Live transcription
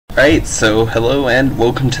Alright, so hello and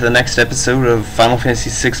welcome to the next episode of Final Fantasy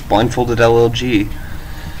VI Blindfolded LLG.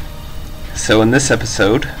 So in this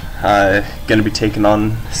episode, going to be taking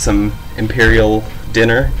on some Imperial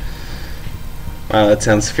dinner. Wow, that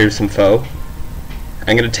sounds fearsome foe.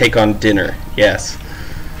 I'm going to take on dinner, yes.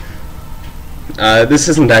 This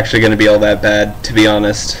isn't actually going to be all that bad, to be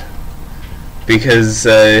honest, because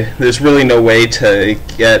there's really no way to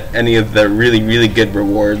get any of the really good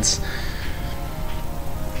rewards.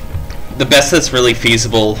 The best that's really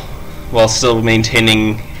feasible while still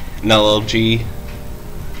maintaining an LLG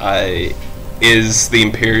is the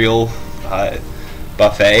Imperial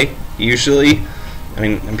buffet, usually. I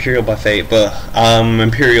mean, Imperial buffet, but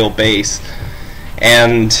Imperial base.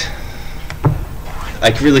 And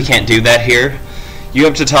I really can't do that here. You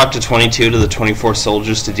have to talk to 22 to the 24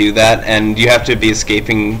 soldiers to do that, and you have to be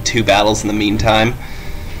escaping 2 battles in the meantime.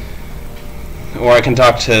 Or I can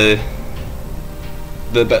talk to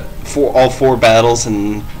all 4 battles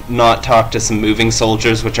and not talk to some moving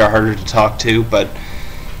soldiers, which are harder to talk to, but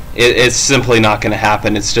it's simply not going to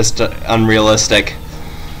happen. It's just unrealistic.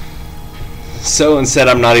 So instead,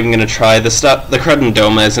 I'm not even going to try. The Crudden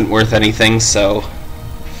Doma isn't worth anything, so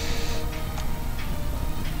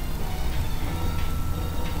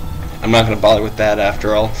I'm not going to bother with that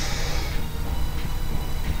after all.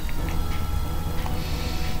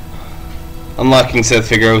 Unlocking Sith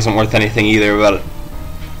Figure wasn't worth anything either, but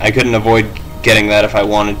I couldn't avoid getting that if I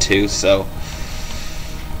wanted to, so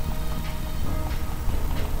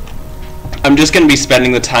I'm just going to be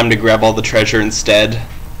spending the time to grab all the treasure instead.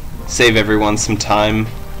 Save everyone some time.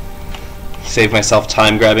 Save myself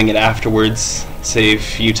time grabbing it afterwards.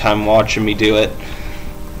 Save you time watching me do it.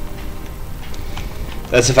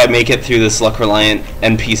 That's if I make it through this luck-reliant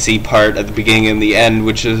NPC part at the beginning and the end,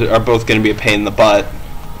 which are both going to be a pain in the butt.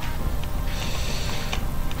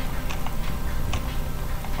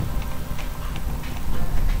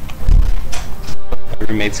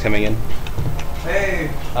 Roommates coming in. Hey,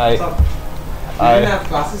 hi. What's up? You didn't have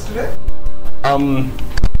classes today?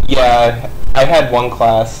 Yeah, I had one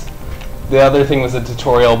class. The other thing was a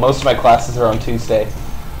tutorial. Most of my classes are on Tuesday.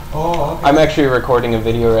 Oh, okay. I'm actually recording a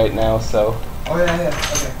video right now, so. Oh yeah,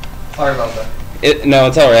 okay. Sorry about that. No,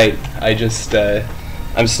 it's alright. I just,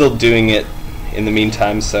 I'm still doing it in the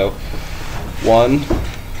meantime, so. 1,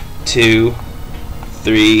 2,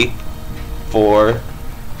 3, 4,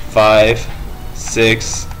 5,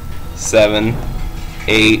 6, 7,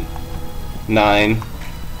 8, 9,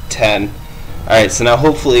 10. Alright, so now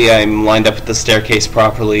hopefully I'm lined up with the staircase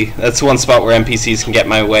properly. That's one spot where NPCs can get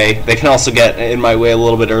my way. They can also get in my way a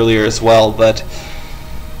little bit earlier as well, but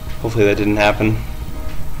hopefully that didn't happen.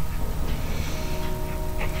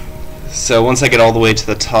 So once I get all the way to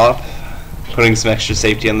the top, putting some extra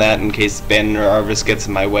safety on that in case Ben or Arvis gets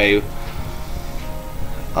in my way.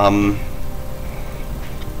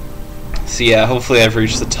 So yeah, hopefully I've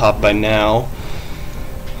reached the top by now.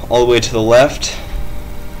 All the way to the left,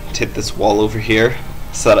 to hit this wall over here.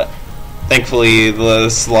 So that, thankfully the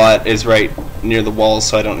slot is right near the wall,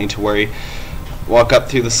 so I don't need to worry. Walk up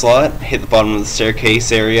through the slot, hit the bottom of the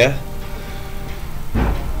staircase area.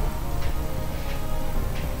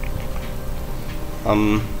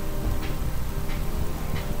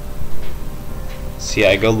 So yeah,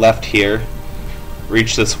 I go left here,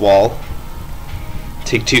 reach this wall.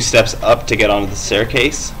 Take 2 steps up to get onto the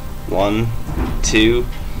staircase. 1, 2,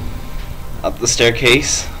 up the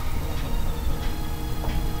staircase.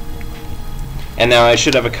 And now I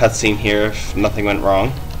should have a cutscene here if nothing went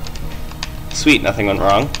wrong. Sweet, nothing went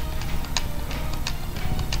wrong.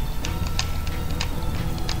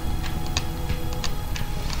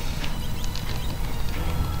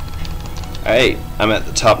 Alright, I'm at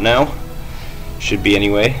the top now. Should be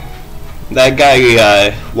anyway. That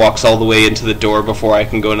guy walks all the way into the door before I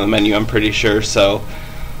can go into the menu, I'm pretty sure, so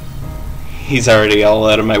he's already all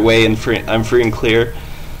out of my way and I'm free and clear.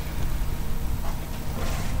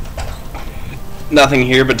 Nothing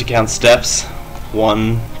here but to count steps.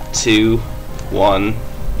 1, 2, 1,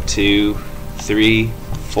 2, 3,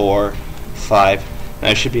 4, 5. And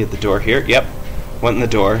I should be at the door here. Yep, went in the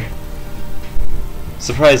door.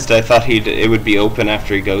 Surprised, I thought it would be open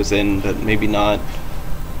after he goes in, but maybe not.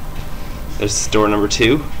 There's door number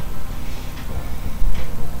 2. So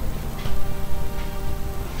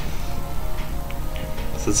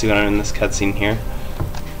let's see what I'm in this cutscene here.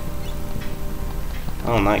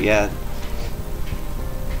 Oh, not yet.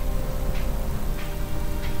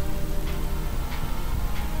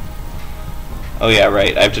 Oh yeah,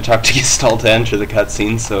 right. I have to talk to Gestahl to enter the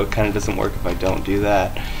cutscene, so it kind of doesn't work if I don't do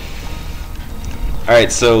that.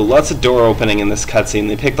 Alright, so lots of door opening in this cutscene.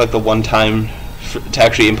 They picked like the one time to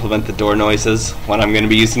actually implement the door noises when I'm going to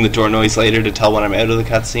be using the door noise later to tell when I'm out of the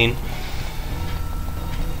cutscene.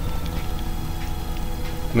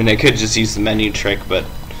 I mean, I could just use the menu trick, but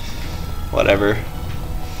whatever.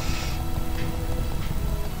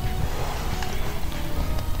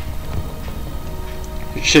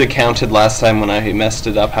 It should have counted last time when I messed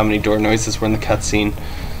it up how many door noises were in the cutscene.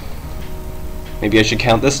 Maybe I should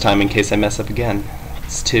count this time in case I mess up again.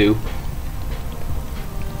 It's 2.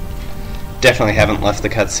 Definitely haven't left the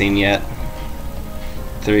cutscene yet.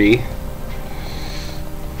 3.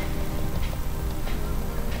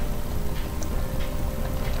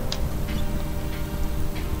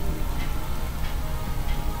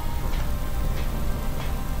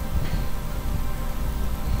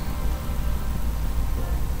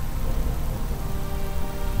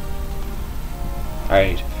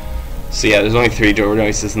 Alright. So yeah, there's only 3 door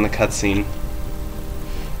noises in the cutscene.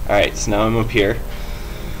 Alright, so now I'm up here.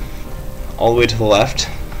 All the way to the left.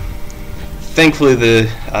 Thankfully the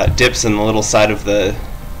dips in the little side of the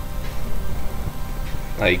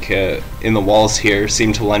in the walls here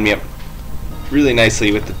seem to line me up really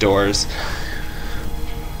nicely with the doors,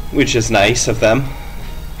 which is nice of them.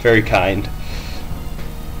 Very kind.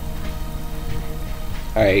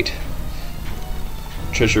 Alright.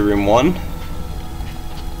 Treasure room 1.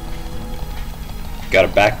 Got a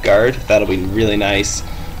back guard. That'll be really nice,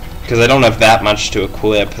 because I don't have that much to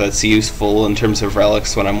equip that's useful in terms of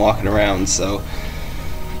relics when I'm walking around, so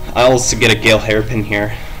I'll also get a Gale hairpin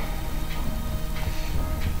here.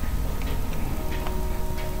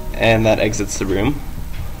 And that exits the room.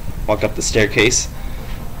 Walk up the staircase.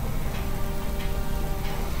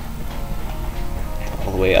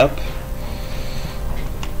 All the way up.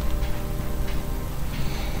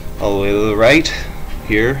 All the way to the right.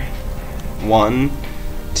 Here. 1,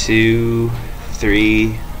 2,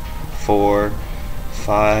 3, 4,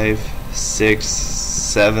 5, 6,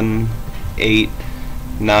 7, 8,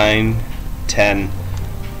 9, 10.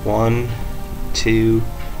 1, 2,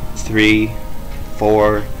 3,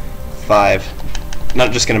 4, 5.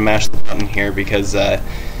 Not just gonna mash the button here because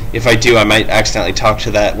if I do, I might accidentally talk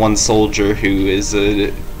to that one soldier who is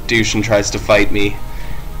a douche and tries to fight me.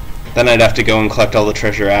 Then I'd have to go and collect all the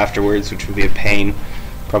treasure afterwards, which would be a pain.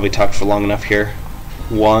 Probably talked for long enough here.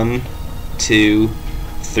 1, 2,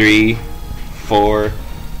 3, 4,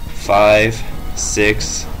 5,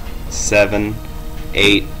 6, 7,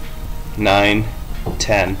 8, 9,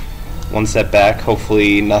 10. One step back.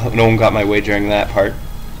 Hopefully no one got my way during that part.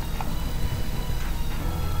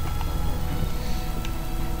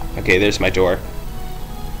 Okay, there's my door.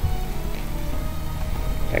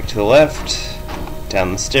 Back to the left.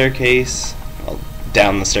 Down the staircase. Well,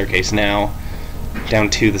 down the staircase now. Down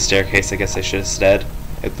to the staircase, I guess I should have said.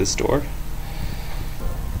 Out this door.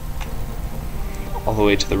 All the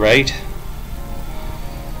way to the right.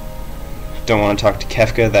 Don't want to talk to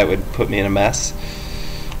Kefka, that would put me in a mess.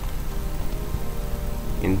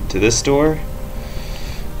 Into this door.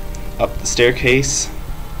 Up the staircase.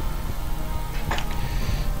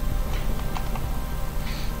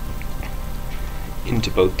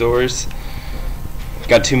 Into both doors.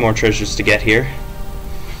 Got 2 more treasures to get here.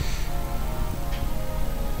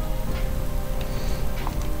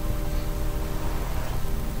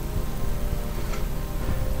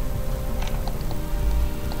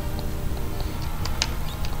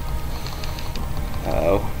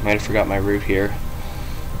 Uh-oh, might have forgot my route here.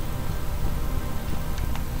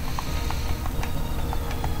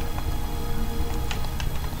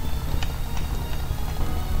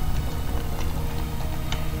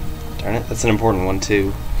 Darn it, that's an important one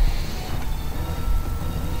too.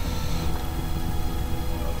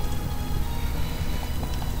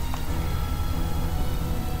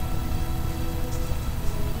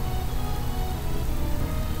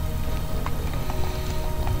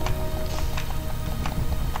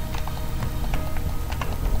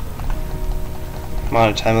 I'm on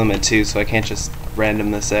a time limit too, so I can't just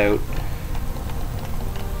random this out.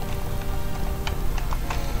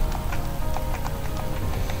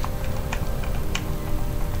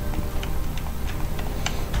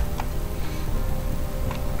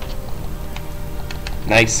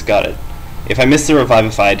 Nice, got it. If I miss the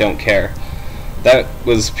Revivify, I don't care. That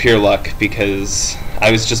was pure luck because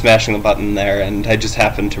I was just mashing the button there and I just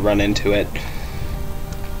happened to run into it.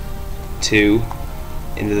 2,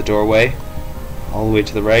 into the doorway. All the way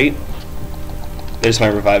to the right. There's my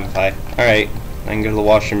Revivify. Alright, I can go to the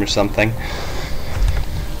washroom or something.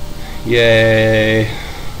 Yay.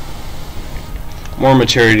 More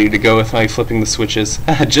maturity to go with my flipping the switches.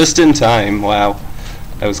 Just in time. Wow.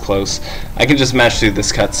 That was close. I can just match through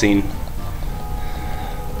this cutscene.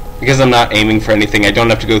 Because I'm not aiming for anything, I don't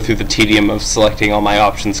have to go through the tedium of selecting all my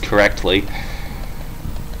options correctly.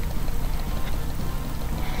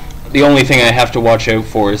 The only thing I have to watch out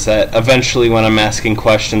for is that eventually when I'm asking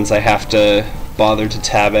questions I have to bother to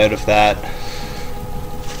tab out of that.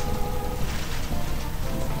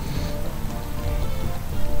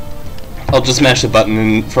 I'll just mash the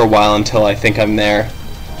button for a while until I think I'm there,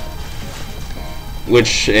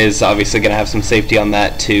 which is obviously going to have some safety on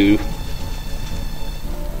that too.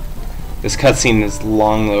 This cutscene is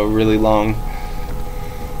long though, really long.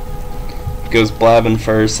 He goes blabbing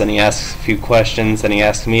first, then he asks a few questions, then he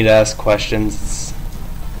asks me to ask questions.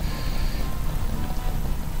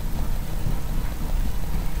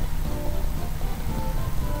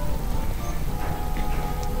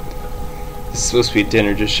 This is supposed to be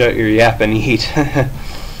dinner, just shut your yap and eat.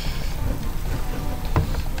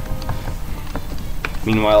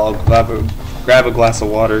 Meanwhile, I'll grab a glass of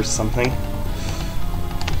water or something.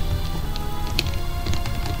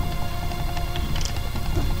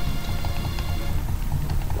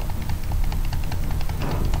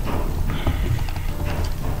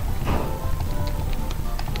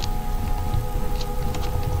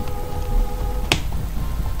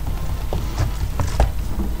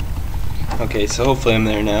 Okay, so hopefully I'm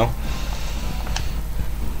there now.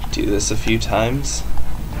 Do this a few times.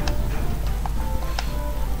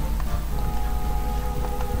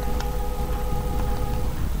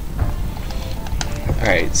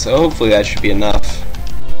 Alright, so hopefully that should be enough.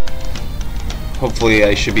 Hopefully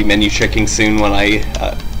I should be menu checking soon when I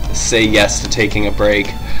say yes to taking a break.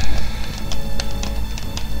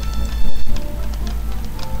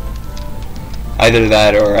 Either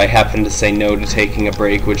that or I happen to say no to taking a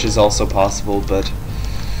break, which is also possible, but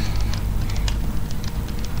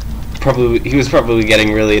he was probably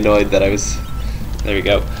getting really annoyed that I was... There we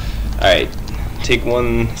go. Alright, take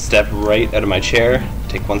one step right out of my chair,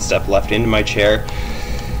 take one step left into my chair,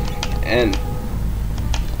 and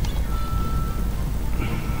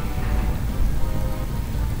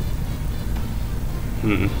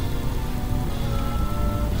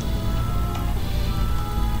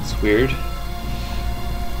it's weird.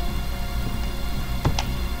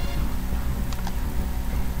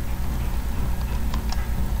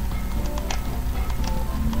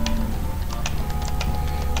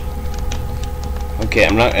 Okay,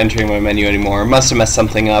 I'm not entering my menu anymore. I must have messed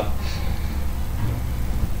something up.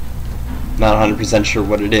 Not 100% sure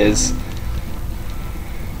what it is.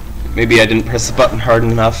 Maybe I didn't press the button hard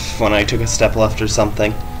enough when I took a step left or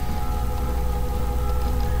something.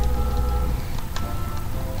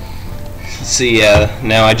 See,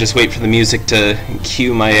 now I just wait for the music to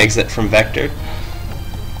cue my exit from Vector.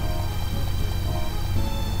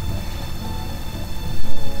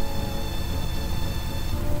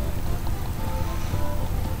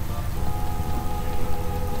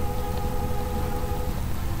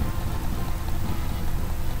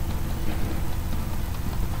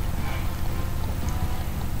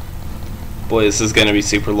 Boy, this is going to be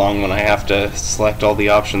super long when I have to select all the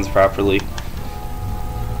options properly.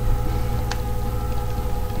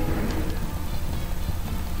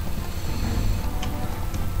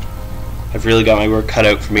 I've really got my work cut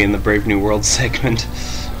out for me in the Brave New World segment.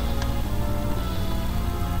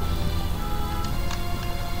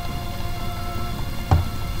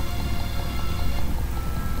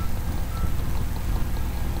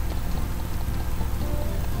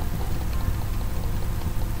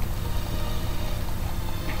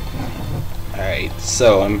 Alright,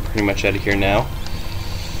 so I'm pretty much out of here now.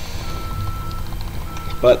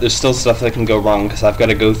 But there's still stuff that can go wrong because I've got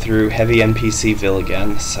to go through heavy NPCville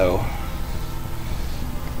again, so...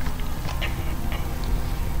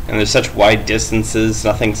 And there's such wide distances,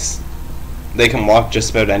 they can walk just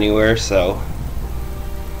about anywhere, so...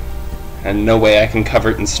 And no way I can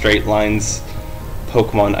cover it in straight lines,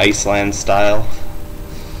 Pokemon Iceland style.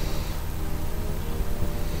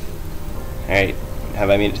 Alright, have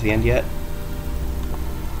I made it to the end yet?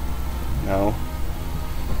 No.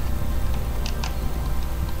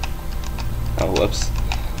 Oh, whoops.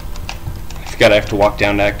 I forgot I have to walk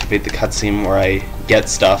down to activate the cutscene where I get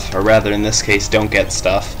stuff, or rather in this case, don't get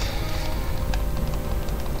stuff.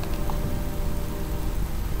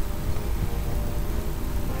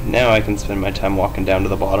 Now I can spend my time walking down to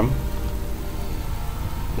the bottom.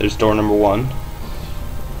 There's door number 1.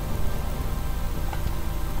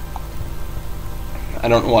 I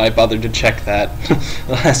don't know why I bothered to check that.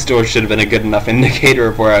 The last door should have been a good enough indicator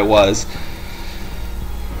of where I was.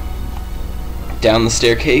 Down the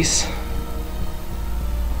staircase.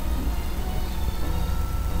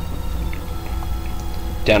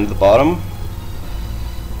 Down to the bottom.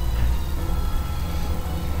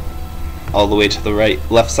 all the way to the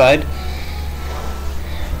left side.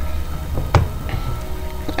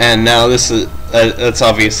 And now this is that's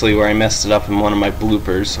obviously where I messed it up in one of my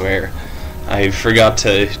bloopers, where I forgot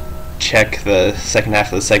to check the second half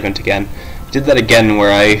of the segment again. Did that again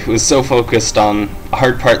where I was so focused on a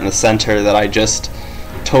hard part in the center that I just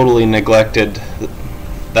totally neglected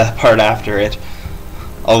that part after it.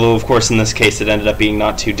 Although of course in this case it ended up being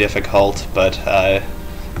not too difficult, but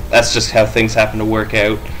that's just how things happen to work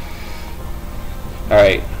out.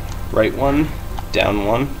 Alright, right one, down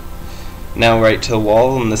one. Now right to the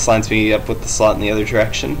wall, and this lines me up with the slot in the other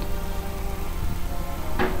direction.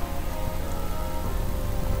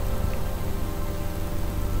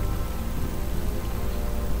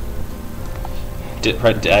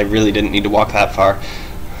 I really didn't need to walk that far.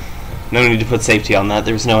 No need to put safety on that.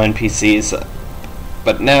 There's no NPCs.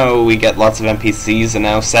 But now we get lots of NPCs, and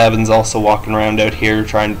now Sabin's also walking around out here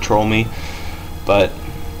trying to troll me. But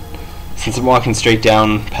since I'm walking straight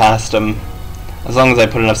down past him, as long as I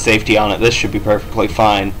put enough safety on it, this should be perfectly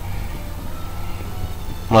fine.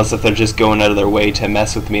 Unless if they're just going out of their way to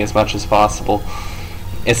mess with me as much as possible.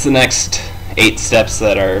 It's the next 8 steps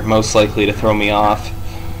that are most likely to throw me off.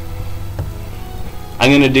 I'm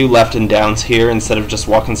going to do left and downs here instead of just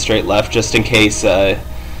walking straight left, just in case one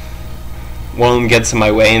of them gets in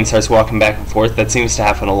my way and starts walking back and forth. That seems to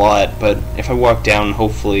happen a lot, but if I walk down,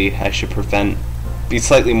 hopefully I should be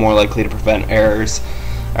slightly more likely to prevent errors.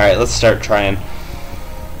 Alright, let's start trying.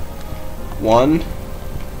 1,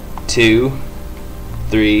 2,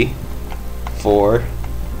 3, 4,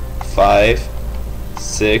 5,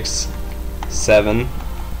 6, 7,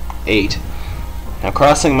 8. Now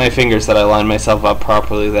crossing my fingers that I lined myself up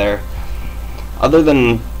properly there. Other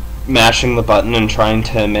than mashing the button and trying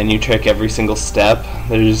to menu trick every single step,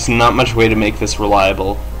 there's not much way to make this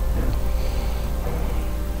reliable.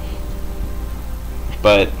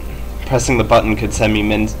 But pressing the button could send me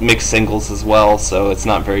mixed singles as well, so it's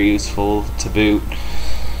not very useful to boot.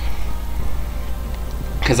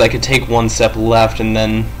 Because I could take one step left and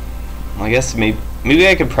then, well, I guess maybe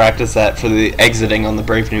I could practice that for the exiting on the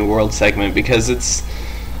Brave New World segment, because it's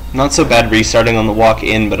not so bad restarting on the walk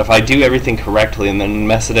in, but if I do everything correctly and then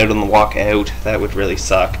mess it out on the walk out, that would really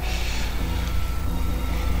suck.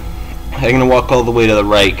 I'm going to walk all the way to the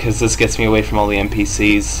right, because this gets me away from all the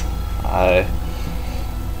NPCs.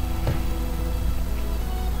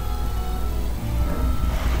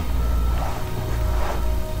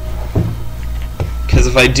 Because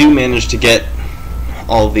if I do manage to get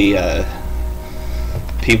all the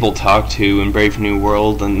people talked to in Brave New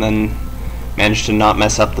World and then manage to not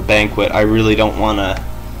mess up the banquet, I really don't want to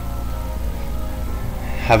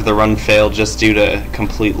have the run fail just due to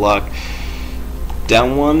complete luck.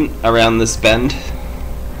 Down one around this bend.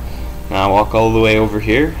 Now walk all the way over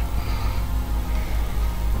here.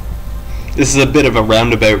 This is a bit of a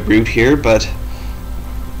roundabout route here, but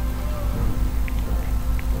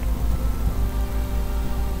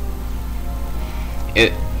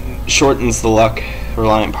it shortens the luck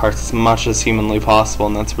reliant parts as much as humanly possible,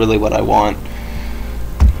 and that's really what I want.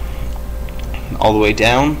 All the way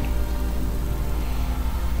down.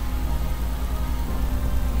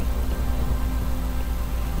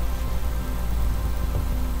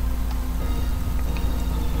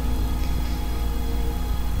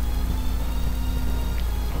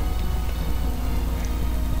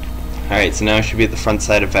 Alright, so now I should be at the front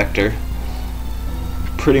side of Vector.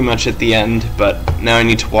 Pretty much at the end, but now I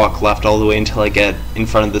need to walk left all the way until I get in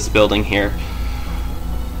front of this building here.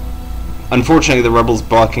 Unfortunately, the rebel's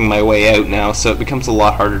blocking my way out now, so it becomes a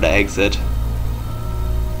lot harder to exit.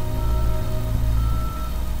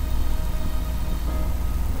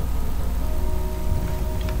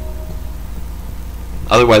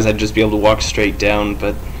 Otherwise, I'd just be able to walk straight down,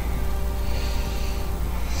 but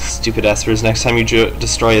stupid espers, next time you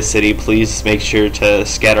destroy a city, please make sure to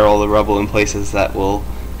scatter all the rubble in places that will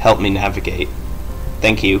help me navigate.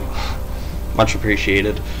 Thank you. Much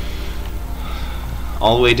appreciated.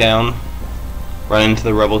 All the way down, run into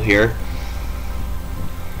the rubble here.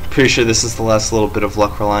 Pretty sure this is the last little bit of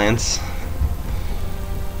luck reliance.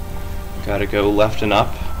 Gotta go left and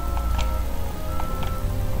up.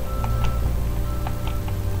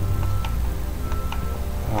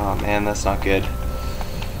 Oh man, that's not good.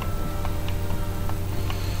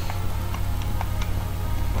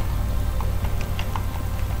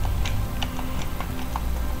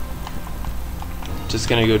 Just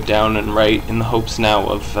gonna go down and right in the hopes now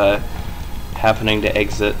of happening to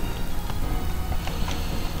exit.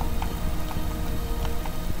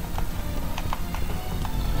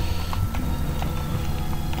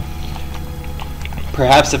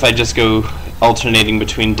 Perhaps if I just go alternating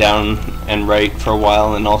between down and right for a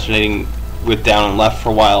while and alternating with down and left for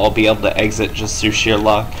a while, I'll be able to exit just through sheer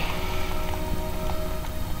luck.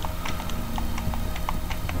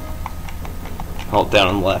 Hold down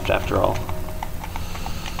and left after all.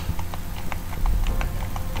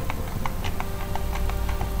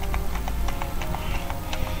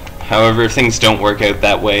 However, if things don't work out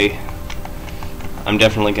that way, I'm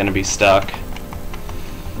definitely going to be stuck.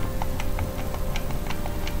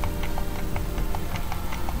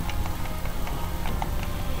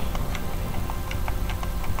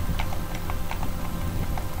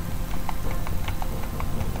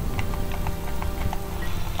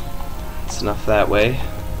 It's enough that way.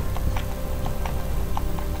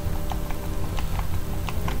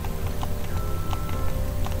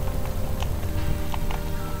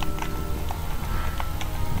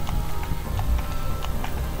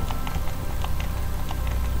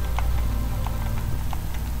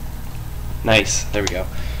 Nice, there we go.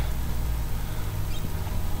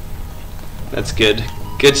 That's good.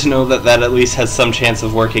 Good to know that that at least has some chance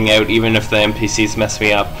of working out, even if the NPCs mess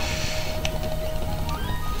me up.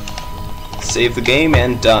 Save the game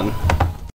and done.